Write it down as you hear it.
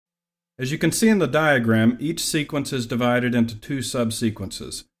As you can see in the diagram, each sequence is divided into two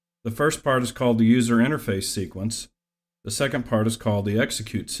subsequences. The first part is called the user interface sequence. The second part is called the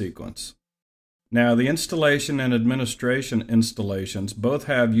execute sequence. Now, the installation and administration installations both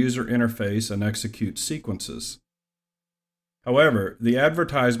have user interface and execute sequences. However, the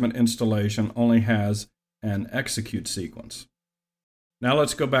advertisement installation only has an execute sequence. Now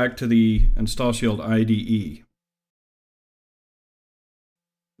let's go back to the InstallShield IDE.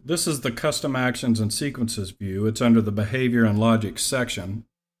 This is the Custom Actions and Sequences view. It's under the Behavior and Logic section.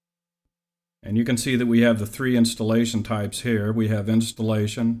 And you can see that we have the three installation types here. We have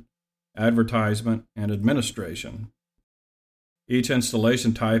installation, advertisement, and administration. Each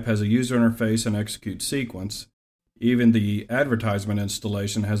installation type has a user interface and execute sequence. Even the advertisement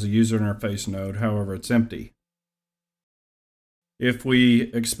installation has a user interface node, however it's empty. If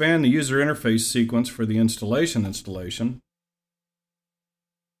we expand the user interface sequence for the installation,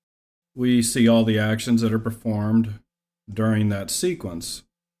 we see all the actions that are performed during that sequence.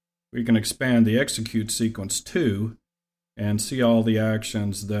 We can expand the execute sequence too and see all the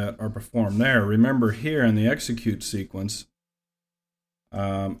actions that are performed there. Remember, here in the execute sequence,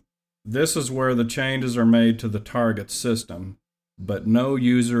 this is where the changes are made to the target system, but no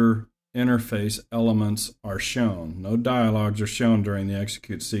user interface elements are shown. No dialogues are shown during the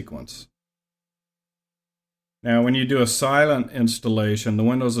execute sequence. Now, when you do a silent installation, the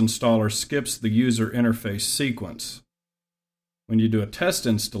Windows installer skips the user interface sequence. When you do a test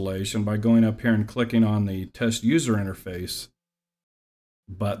installation, by going up here and clicking on the Test User Interface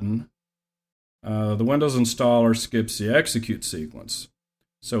button, the Windows installer skips the execute sequence.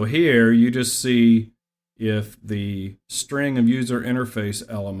 So here you just see if the string of user interface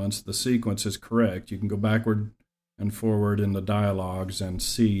elements, the sequence, is correct. You can go backward and forward in the dialogues and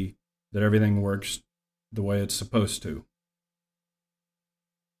see that everything works the way it's supposed to.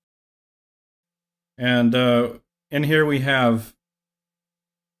 And in here we have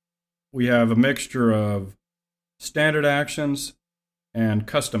a mixture of standard actions and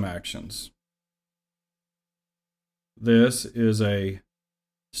custom actions. This is a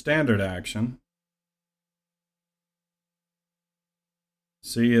standard action.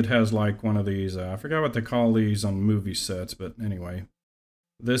 See, it has like one of these, I forgot what they call these on movie sets, but anyway.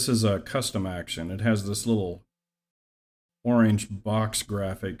 This is a custom action. It has this little orange box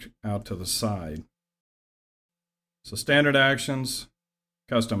graphic out to the side. So standard actions,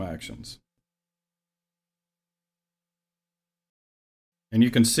 custom actions. And you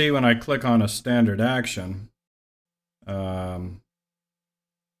can see when I click on a standard action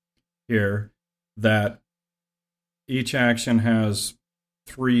here that each action has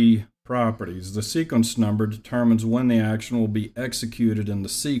three properties. The sequence number determines when the action will be executed in the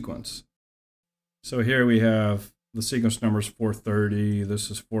sequence. So here we have the sequence number is 430, this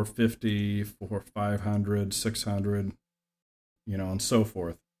is 450, 500, 600, and so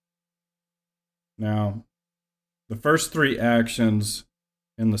forth. Now, the first three actions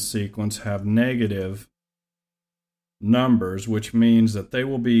in the sequence have negative numbers, which means that they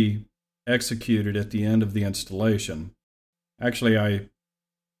will be executed at the end of the installation. Actually, I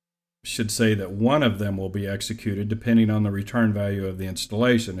should say that one of them will be executed depending on the return value of the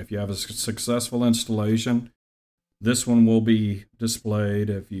installation. If you have a successful installation, this one will be displayed.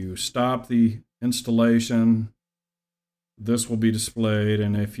 If you stop the installation, this will be displayed.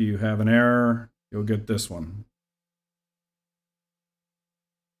 And if you have an error, you'll get this one.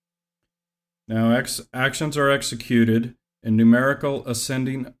 Now, actions are executed in numerical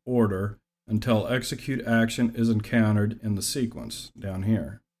ascending order until execute action is encountered in the sequence down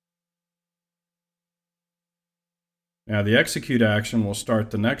here. Now, the execute action will start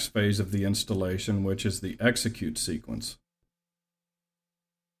the next phase of the installation, which is the execute sequence.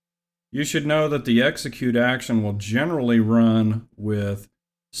 You should know that the execute action will generally run with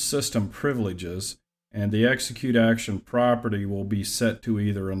system privileges, and the execute action property will be set to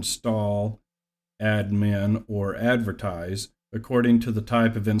either install, admin, or advertise, according to the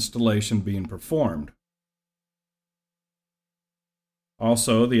type of installation being performed.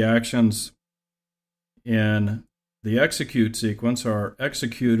 Also, the actions in the execute sequence are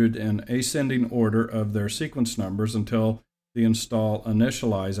executed in ascending order of their sequence numbers until the install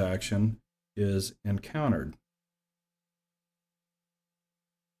initialize action is encountered.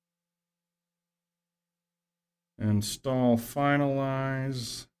 Install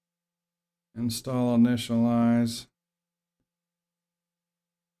finalize, install initialize.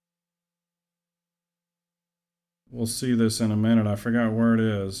 We'll see this in a minute. I forgot where it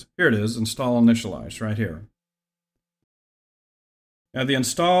is. Here it is, install initialize, right here. Now, the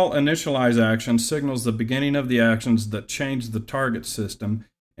install initialize action signals the beginning of the actions that change the target system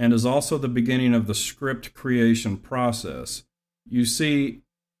and is also the beginning of the script creation process. You see,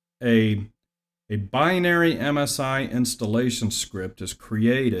 a binary MSI installation script is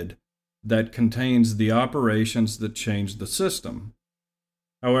created that contains the operations that change the system.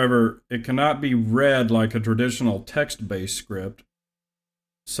 However, it cannot be read like a traditional text-based script,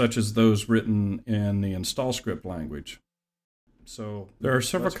 such as those written in the InstallShield language. So there are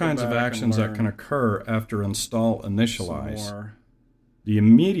several kinds of actions that can occur after install initialize. The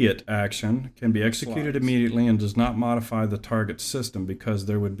immediate action can be executed immediately and does not modify the target system because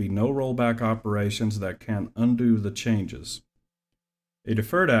there would be no rollback operations that can undo the changes. A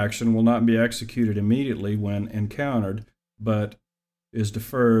deferred action will not be executed immediately when encountered, but is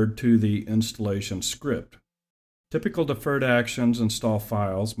deferred to the installation script. Typical deferred actions install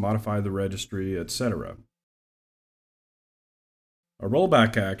files, modify the registry, etc. A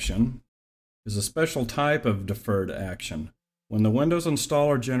rollback action is a special type of deferred action. When the Windows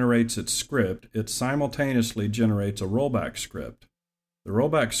installer generates its script, it simultaneously generates a rollback script. The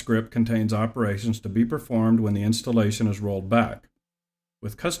rollback script contains operations to be performed when the installation is rolled back.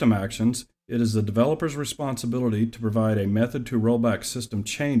 With custom actions, it is the developer's responsibility to provide a method to roll back system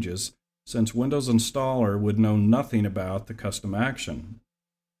changes, since Windows installer would know nothing about the custom action.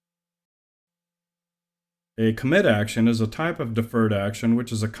 A commit action is a type of deferred action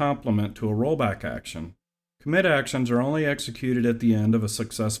which is a complement to a rollback action. Commit actions are only executed at the end of a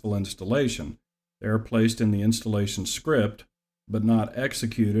successful installation. They are placed in the installation script, but not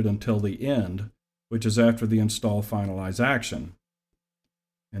executed until the end, which is after the install finalize action.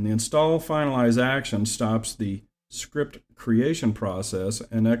 And the install finalize action stops the script creation process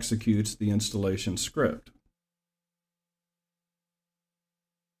and executes the installation script.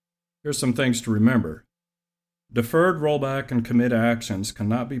 Here's some things to remember. Deferred, rollback, and commit actions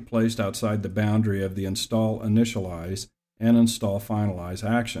cannot be placed outside the boundary of the install initialize and install finalize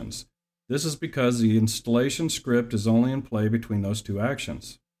actions. This is because the installation script is only in play between those two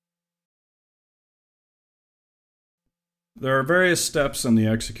actions. There are various steps in the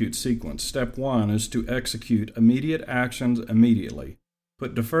execute sequence. Step 1 is to execute immediate actions immediately.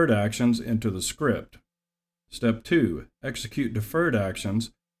 Put deferred actions into the script. Step 2, execute deferred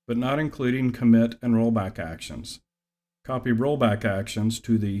actions, but not including commit and rollback actions. Copy rollback actions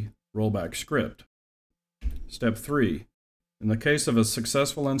to the rollback script. Step 3, in the case of a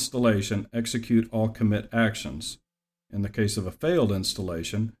successful installation, execute all commit actions. In the case of a failed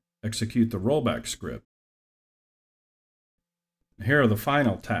installation, execute the rollback script. Here are the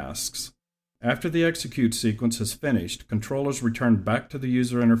final tasks. After the execute sequence has finished, controllers return back to the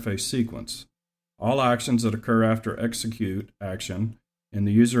user interface sequence. All actions that occur after execute action in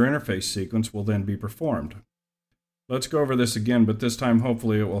the user interface sequence will then be performed. Let's go over this again, but this time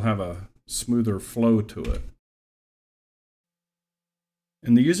hopefully it will have a smoother flow to it.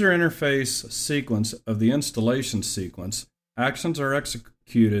 In the user interface sequence of the installation sequence, actions are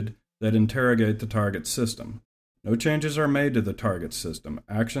executed that interrogate the target system. No changes are made to the target system.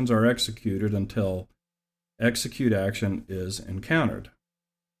 Actions are executed until execute action is encountered.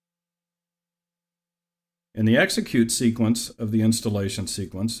 In the execute sequence of the installation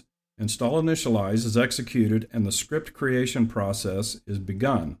sequence, install initialize is executed and the script creation process is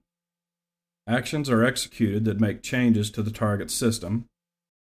begun. Actions are executed that make changes to the target system.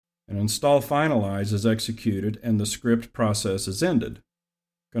 And install finalize is executed and the script process is ended.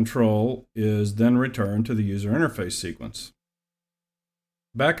 Control is then returned to the user interface sequence.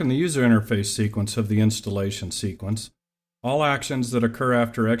 Back in the user interface sequence of the installation sequence, all actions that occur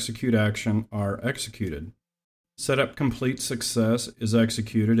after execute action are executed. Setup complete success is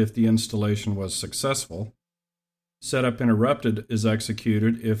executed if the installation was successful. Setup interrupted is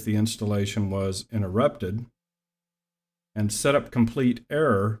executed if the installation was interrupted. And setup complete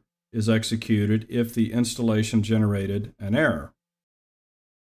error is executed if the installation generated an error.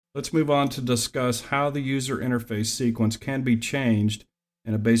 Let's move on to discuss how the user interface sequence can be changed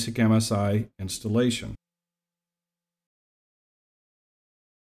in a basic MSI installation.